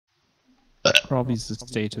Robbie's the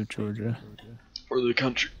state of Georgia. Or the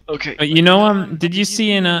country. Okay. But you know, did you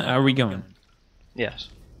see in are we going? Yes.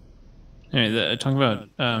 Anyway, talking about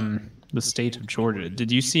the state of Georgia.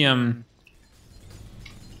 Did you see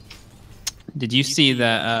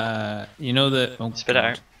that you know the Spit it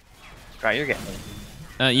out. Right, you're getting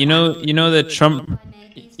it. you know the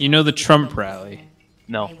Trump rally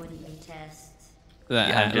No. that Yeah,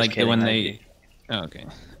 I'm had, just like kidding, when I they okay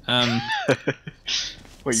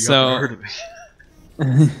Wait, you So- haven't heard of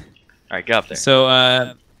it. Alright, get up there.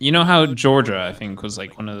 so you know how Georgia I think was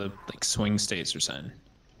like one of the like swing states or something.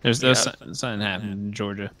 There's something happened in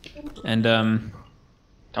Georgia, and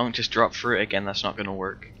Don't just drop fruit again, that's not gonna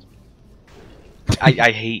work.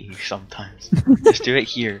 I hate you sometimes. Just do it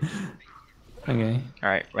here. okay.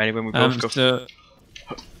 Alright, ready when we both go.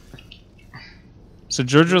 So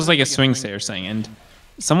Georgia was like a swing state or something, and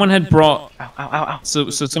someone had brought Ow, ow, ow, ow. so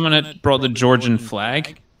someone had brought the Georgian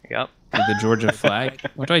flag, Yep. like the Georgia flag.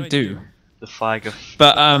 What do I do? The flag of.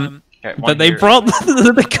 But Okay, one but they here. brought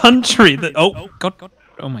the country. Oh god.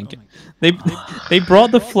 Oh my god. They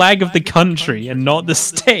brought the flag of the country and not the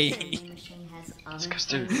state. It's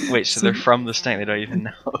 'cause wait, so they're from the state, they don't even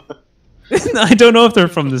know. I don't know if they're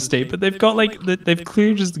from the state, but they've got like they've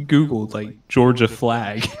clearly just googled like Georgia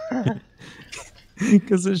flag.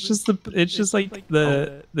 Because it's just like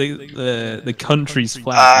the country's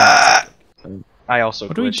flag. I also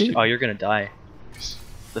What do we glitched. do? Oh, you're gonna die.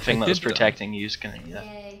 The thing I that was did die. protecting you is gonna. Yeah.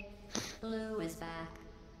 Yay. Blue is back.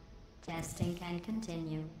 Testing can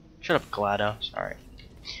continue. Shut up, GLaDOS. Alright.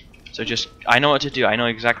 So just. I know what to do. I know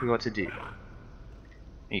exactly what to do.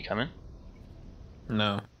 Are you coming?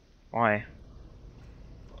 No, Why?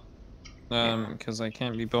 because I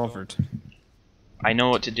can't be bothered. I know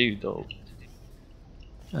what to do, though.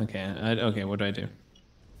 Okay, okay. What do I do?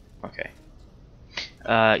 Okay.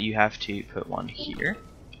 You have to put one here.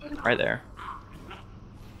 Right there.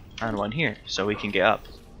 And one here. So we can get up.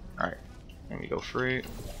 Alright. And we go through.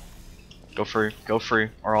 Go through. Go through.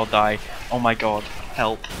 Or I'll die. Oh my god.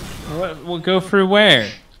 Help. What? We'll go through where?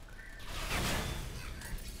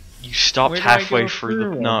 You stopped Where do I halfway go through the.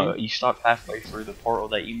 through, No, Robbie? you stopped halfway through the portal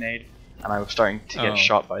that you made. And I was starting to get Oh.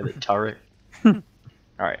 shot by the turret.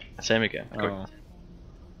 Alright. Same again. Go. Oh.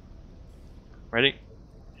 Ready?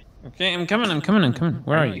 Okay, I'm coming.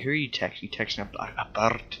 Where are you? Who are you texting? You texting a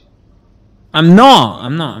bird. I'm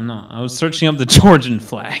not. I was searching up the Georgian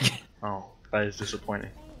flag. Oh, that is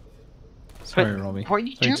disappointing. Sorry, Robbie. what are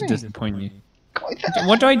you Sorry to doing? disappoint you.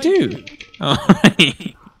 What do I do? Oh,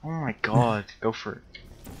 okay, Oh my god. Go for it.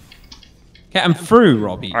 I'm through,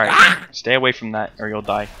 Robbie. Alright. Stay away from that or you'll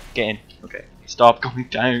die. Get in. Okay. Stop going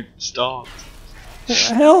down. Stop.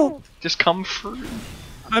 Help! Just come through.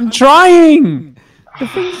 I'm trying. The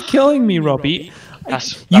thing's killing me, Robbie.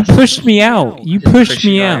 You pushed me out. You pushed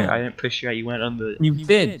me I out. didn't push you out. You went on the. You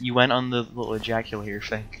did. You went on the little ejaculator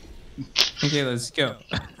thing. Okay, let's go.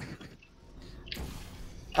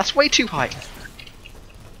 That's way too high.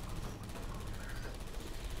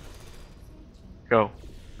 Go.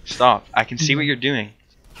 Stop. I can see what you're doing.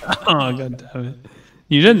 Oh god damn it!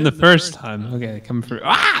 You didn't the first time. Okay, come through.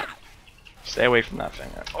 Ah! Stay away from that thing.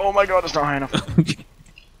 Oh my god, it's not high enough.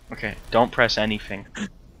 Okay, don't press anything.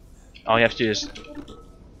 All you have to do is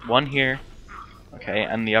one here, okay,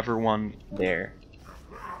 and the other one there.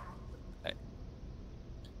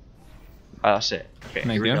 That's it. Okay, Can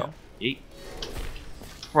I here we go? go. Yeet.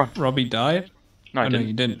 Run. Robbie died. No, I Oh, no, didn't.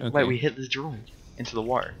 you didn't. Okay. Wait, we hit the drone into the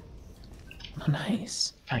water. Oh,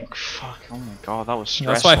 nice. Thank fuck. Oh my god, that was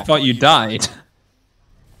stressful. That's why I thought you died.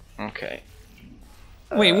 Okay.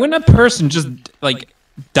 Wait, wouldn't a person just like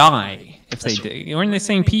die if they did? Weren't they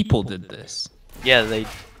saying people did this? Yeah, they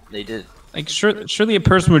did. Like, surely a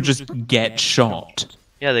person would just get shot.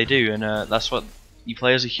 Yeah, they do, and that's what you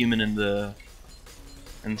play as a human in the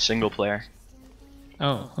single player.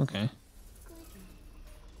 Oh, okay.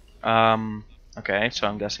 Okay, so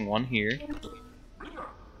I'm guessing one here.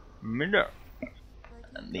 Middle.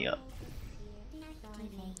 And the up.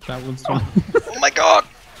 That was one. Oh my god!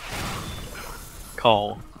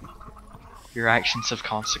 Cole, your actions have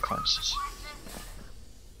consequences.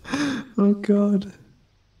 Oh god.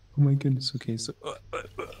 Oh my goodness. Okay, so.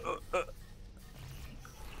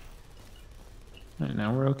 Right,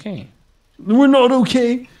 now we're okay. We're not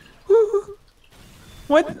okay.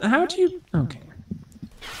 What? How do you? Okay.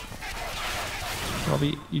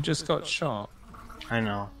 Robbie, you just got shot. I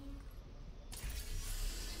know.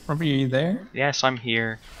 Robbie, are you there? Yes, I'm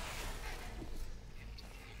here.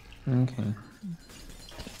 Okay.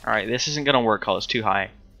 Alright, this isn't gonna work, Cole. It's too high.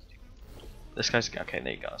 This guy's okay.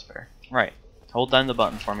 There you go. That's fair. Right. Hold down the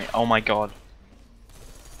button for me. Oh my god.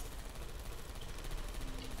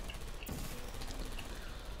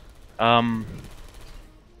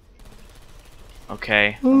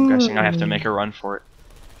 Okay, I'm guessing I have to make a run for it.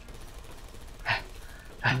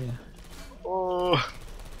 Yeah. Oh.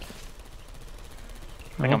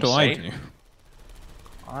 What do I do?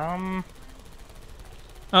 Um,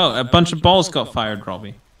 Oh, a bunch of balls got fired,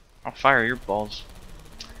 Robbie. I'll fire your balls.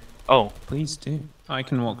 Oh, Please do. I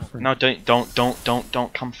can walk through. no,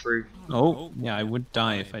 don't come through. Oh, yeah, I would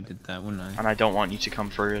die if I did that, wouldn't I? And I don't want you to come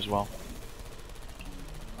through as well.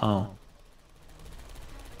 Oh.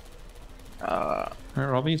 Alright,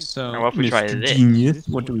 Robbie, so... Now what if we try Mr. this? Genius,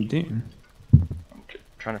 what do we do? I'm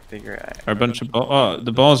trying to figure it out. Are a bunch of oh,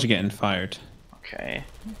 the balls are getting fired. Okay.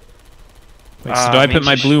 Wait, so do I me put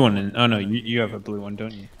my just- blue one in? Oh no, you have a blue one,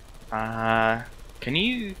 don't you? Can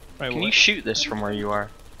you Right, can you what? shoot this from where you are?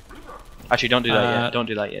 Actually, don't do that Uh, yet. Don't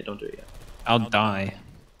do that yet. Don't do it yet. I'll die.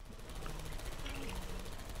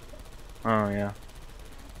 Oh yeah.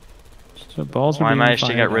 So balls are Well, I being managed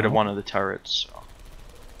to get fired rid of out. one of the turrets. So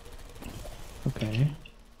Okay.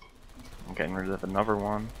 I'm getting rid of another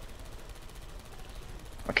one.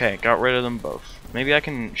 Okay, got rid of them both. Maybe I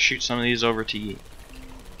can shoot some of these over to you.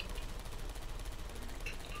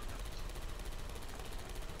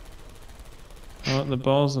 Well, the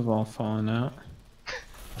balls have all fallen out.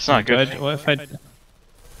 It's not Do I- good. What if I...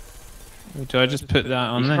 Do I just put that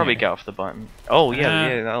on You can there? probably get off the button. Oh yeah, Uh,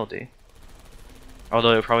 yeah, that'll do.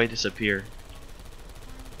 Although it'll probably disappear.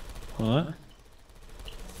 What?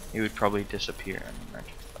 It would probably disappear.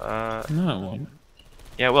 No, it won't.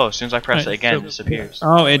 Yeah, well, as soon as I press it Right, again, so- it disappears.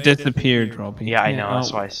 Oh, it disappeared, Robbie. Yeah, I know.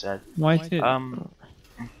 That's oh, why I said. Why did...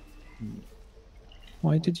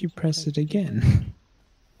 Why did you press it again?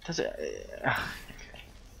 Does it? Okay.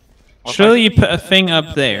 What if Surely you put a thing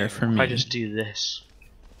up there for if me. I just do this?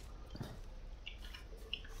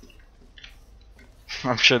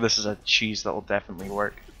 I'm sure this is a cheese that will definitely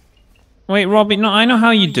work. Wait, Robbie, no, I know how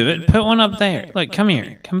you do it. Put one up there. Like, come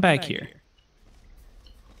here. Come back here.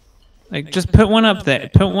 Like, just put one up there.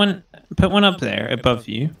 Put one up there above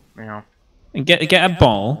you. You know. And get a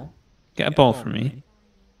ball. Get a ball for me.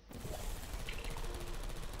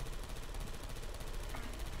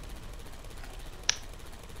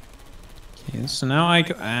 Okay, so now I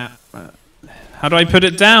go... how do I put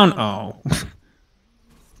it down? Oh.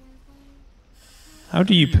 How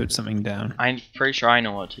do you put something down? I'm pretty sure I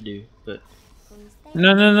know what to do, but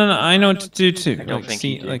No. I know what to do too. I don't Like, think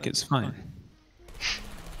see, you do. like it's fine.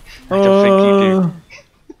 I don't think you do.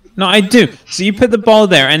 No, I do. So you put the ball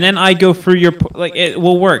there, and then I go through your... Like, it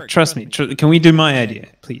will work. Trust me. Can we do my idea,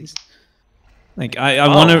 please? Like, I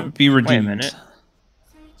want to be Wait a redeemed. minute.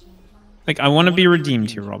 Like, I want to be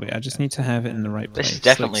redeemed here, Robbie. I just need to have it in the right place. This is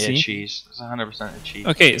definitely Like, a see? cheese. It's 100% a cheese.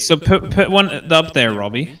 Okay, so put one up there,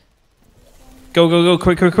 Robbie. Go,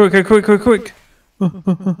 quick.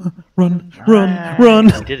 Run.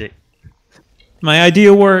 I did it. My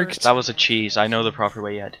idea worked. That was a cheese. I know the proper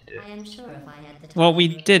way you had to do it. I am sure if I had the time, Well, we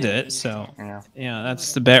did it, so... Yeah. Yeah,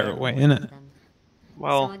 that's the better way, isn't it? so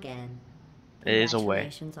Well, again, it is a way.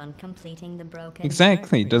 congratulations on completing the broken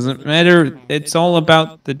Exactly. Doesn't matter. It's all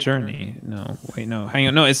about the journey. No, wait, no. Hang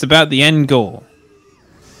on. No, it's about the end goal.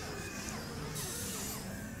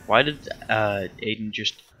 Why did Aiden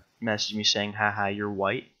just message me saying, haha, you're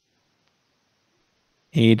white?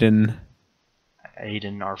 Aiden.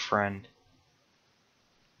 Aiden, our friend.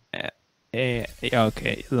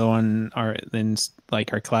 Okay, the one in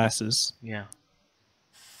like our classes. Yeah.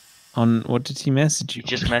 On what did he message you? He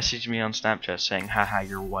just messaged me on Snapchat saying, haha,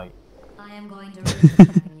 you're white. I am going to read the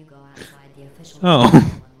second you go outside the official Oh. one more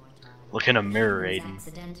time. Look in a mirror, It was Aiden.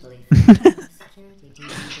 accidentally found by security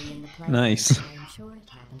DVD in the player. Nice. I'm sure it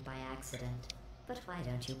happened by accident. But why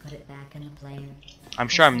don't you put it back in the player? I'm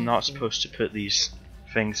sure I'm not supposed to put these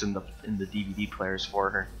things in the DVD players for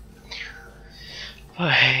her.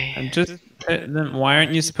 And just put them. Why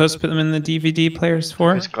aren't you supposed to put them in the DVD players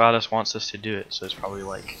for? Because GLaDOS wants us to do it, so it's probably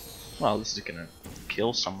like, well, this is gonna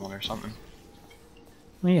kill someone or something.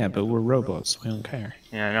 Well, yeah, but we're robots. We don't care.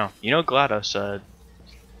 Yeah, I know. You know GLaDOS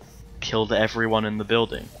killed everyone in the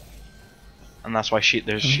building, and that's why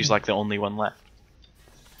she's like the only one left.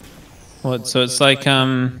 What? So it's like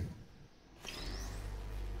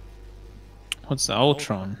what's the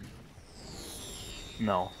Ultron?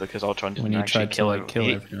 No, because Ultron didn't When he actually tried to, kill like, it. kill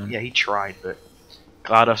everyone. Yeah, he tried, but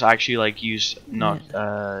GLaDOS actually like used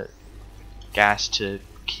gas to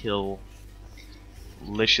kill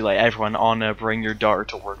literally like everyone on a bring your daughter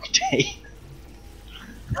to work day.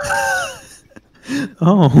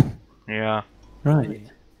 Oh, Yeah, right.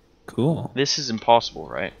 Cool. this is impossible,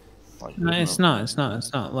 right? Like, No, there's it's not. It's not.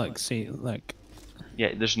 It's not. Look, see, look.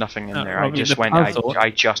 Yeah, there's nothing in No, there. Robbie, I just the went. puzzle- I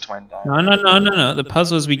just went down. No. The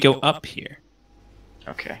puzzle is we go up here.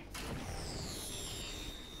 Okay.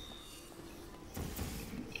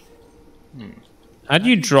 How do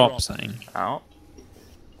you drop something? Out.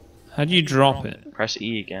 How do you drop it? Press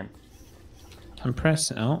E again. And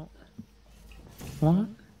press out. What?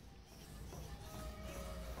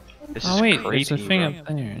 This Oh is wait, creepy, there's a thing bro. up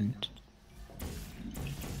there. And...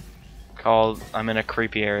 Called, I'm in a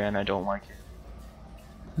creepy area and I don't like it.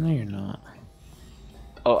 No, you're not.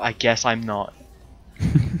 Oh, I guess I'm not.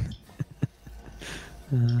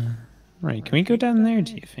 Right, can we go down there,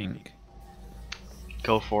 do you think?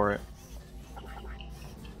 Go for it.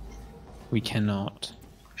 We cannot.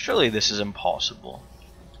 Surely this is impossible.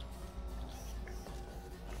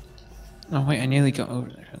 Oh wait, I nearly got over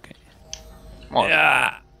there. Okay. Come on.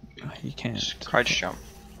 Yeah. Oh, you can't. Just crouch jump.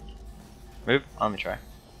 Move. Let me try.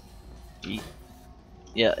 E.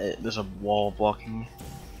 Yeah, there's a wall blocking me.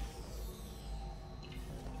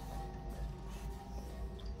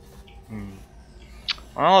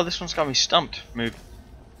 Oh, this one's got me stumped. Move.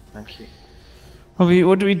 Thank you. Well,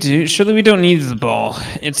 what do we do? Surely we don't need the ball.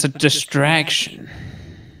 It's a distraction.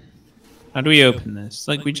 How do we open this?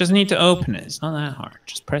 Like, we just need to open it. It's not that hard.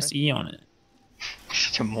 Just press E on it.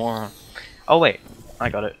 Such a moron. Oh wait, I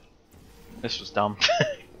got it. This was dumb.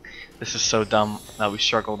 This is so dumb that we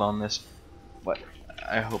struggled on this. What?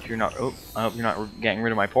 I hope you're not. Oh, I hope you're not getting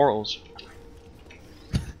rid of my portals.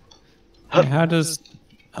 Wait, how does...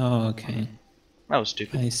 Oh, okay. That was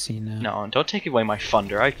stupid. I see now. No, don't take away my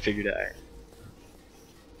thunder. I figured it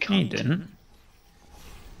out. You didn't.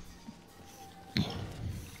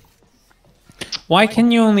 Why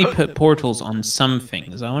can you only put portals on some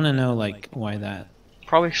things? I want to know, like, why that.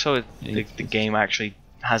 Probably so the game actually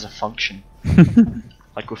has a function.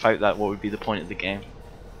 Like without that, what would be the point of the game?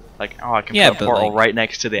 Like, oh, I can Yeah, put a but, portal like, right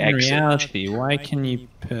next to the In exit. reality, why can you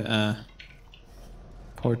put a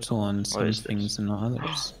portal on some is this? things and not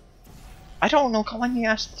others? I don't know. Come on, you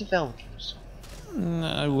ask the developers.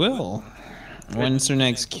 I will. When's their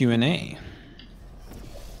next Q&A?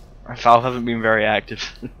 Valve haven't been very active,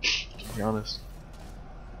 to be honest.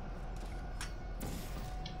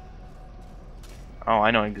 Oh,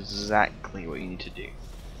 I know exactly what you need to do.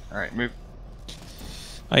 Alright, move.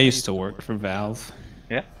 I used to work for Valve.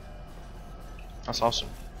 Yeah. That's awesome.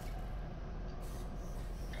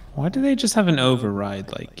 Why do they just have an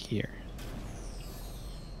override like here?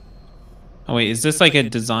 Oh wait, is this like a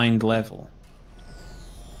designed level?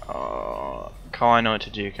 Call, I know what to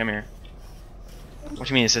do. Come here. What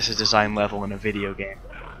do you mean is this a design level in a video game?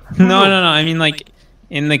 No, I mean like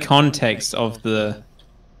in the context of the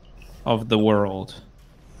world.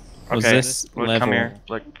 Was Okay, this look, level? come here.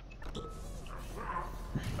 Look.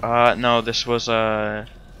 No, this was yeah,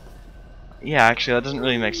 actually that doesn't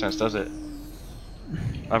really make sense, does it?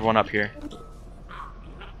 I have one up here.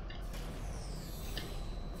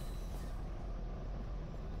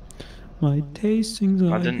 My tastings I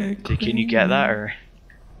like didn't. a Can you get that or?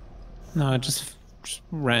 No, it just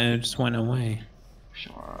went away.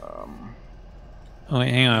 Um, Oh wait,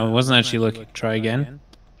 hang on. I wasn't actually looking. Try again.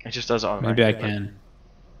 it just does it Maybe I automatically. can.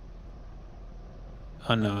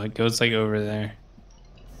 Oh no, it goes like over there.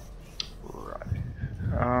 Right.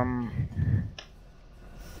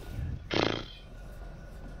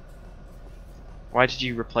 Why did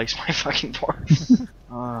you replace my fucking board?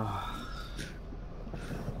 I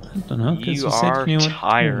don't know. 'Cause You said are you knew what to do,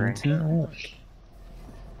 tiring. it didn't work.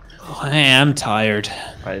 Oh, I am tired.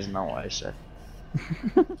 That is not what I said.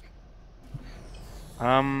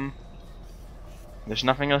 There's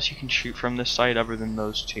nothing else you can shoot from this side other than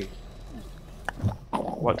those two.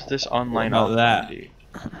 What's this online What about that? do?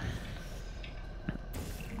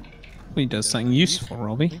 He does something useful,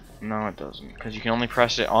 Robbie. No, it doesn't, because you can only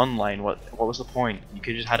press it online. What was the point? You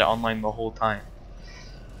could just had it online the whole time.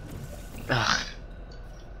 Ugh.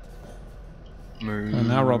 Move. Oh,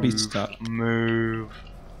 now Robbie's stuck. Move.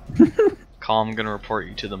 Calm, I'm gonna report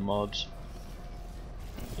you to the mods.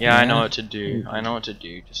 Yeah, I know Yeah? what to do. I know what to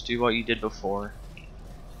do. Just do what you did before.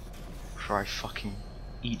 Before I fucking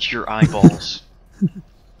eat your eyeballs.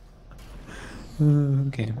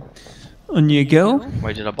 Okay. On you go.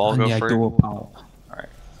 Wait, did a ball On go you through? go, pal. Alright.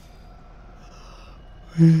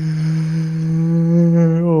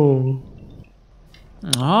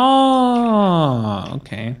 Oh,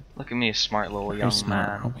 okay. Look at me, a smart little Very young smart,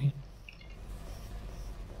 man. Robbie.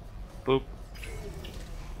 Boop.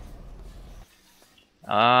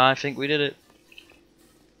 I think we did it.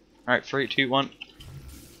 Alright, 3, 2, 1.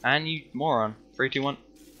 And you moron. 3, 2, 1.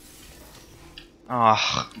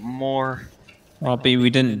 Ah, more. Robbie, we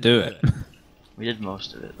didn't do it. We did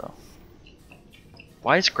most of it though.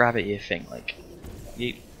 Why is gravity a thing? Like,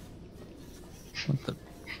 you. What the?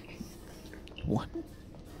 What?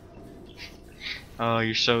 Oh,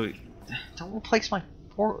 you're so. Don't replace my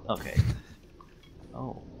port. Okay.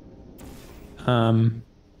 Oh.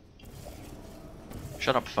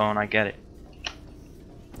 Shut up, phone. I get it.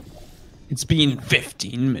 It's been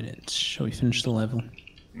 15 minutes. Shall we finish the level?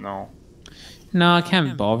 No. No, I can't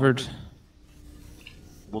be bothered.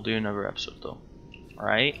 We'll do another episode though.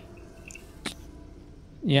 Alright?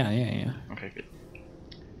 Yeah. Okay, good.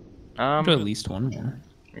 Do at least one more.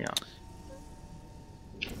 Yeah.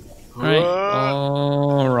 Alright.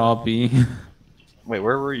 Oh, Robbie. Wait,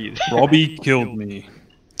 where were you? Robbie killed me.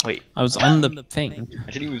 Wait, I was on the thing.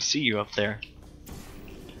 I didn't even see you up there.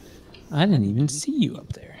 I didn't even see you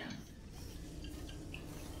up there.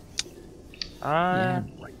 Yeah.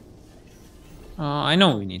 I know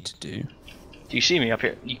what we need to do. Do you see me up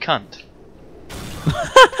here? You cunt.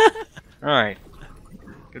 Alright.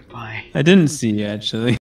 Goodbye. I didn't see you, actually.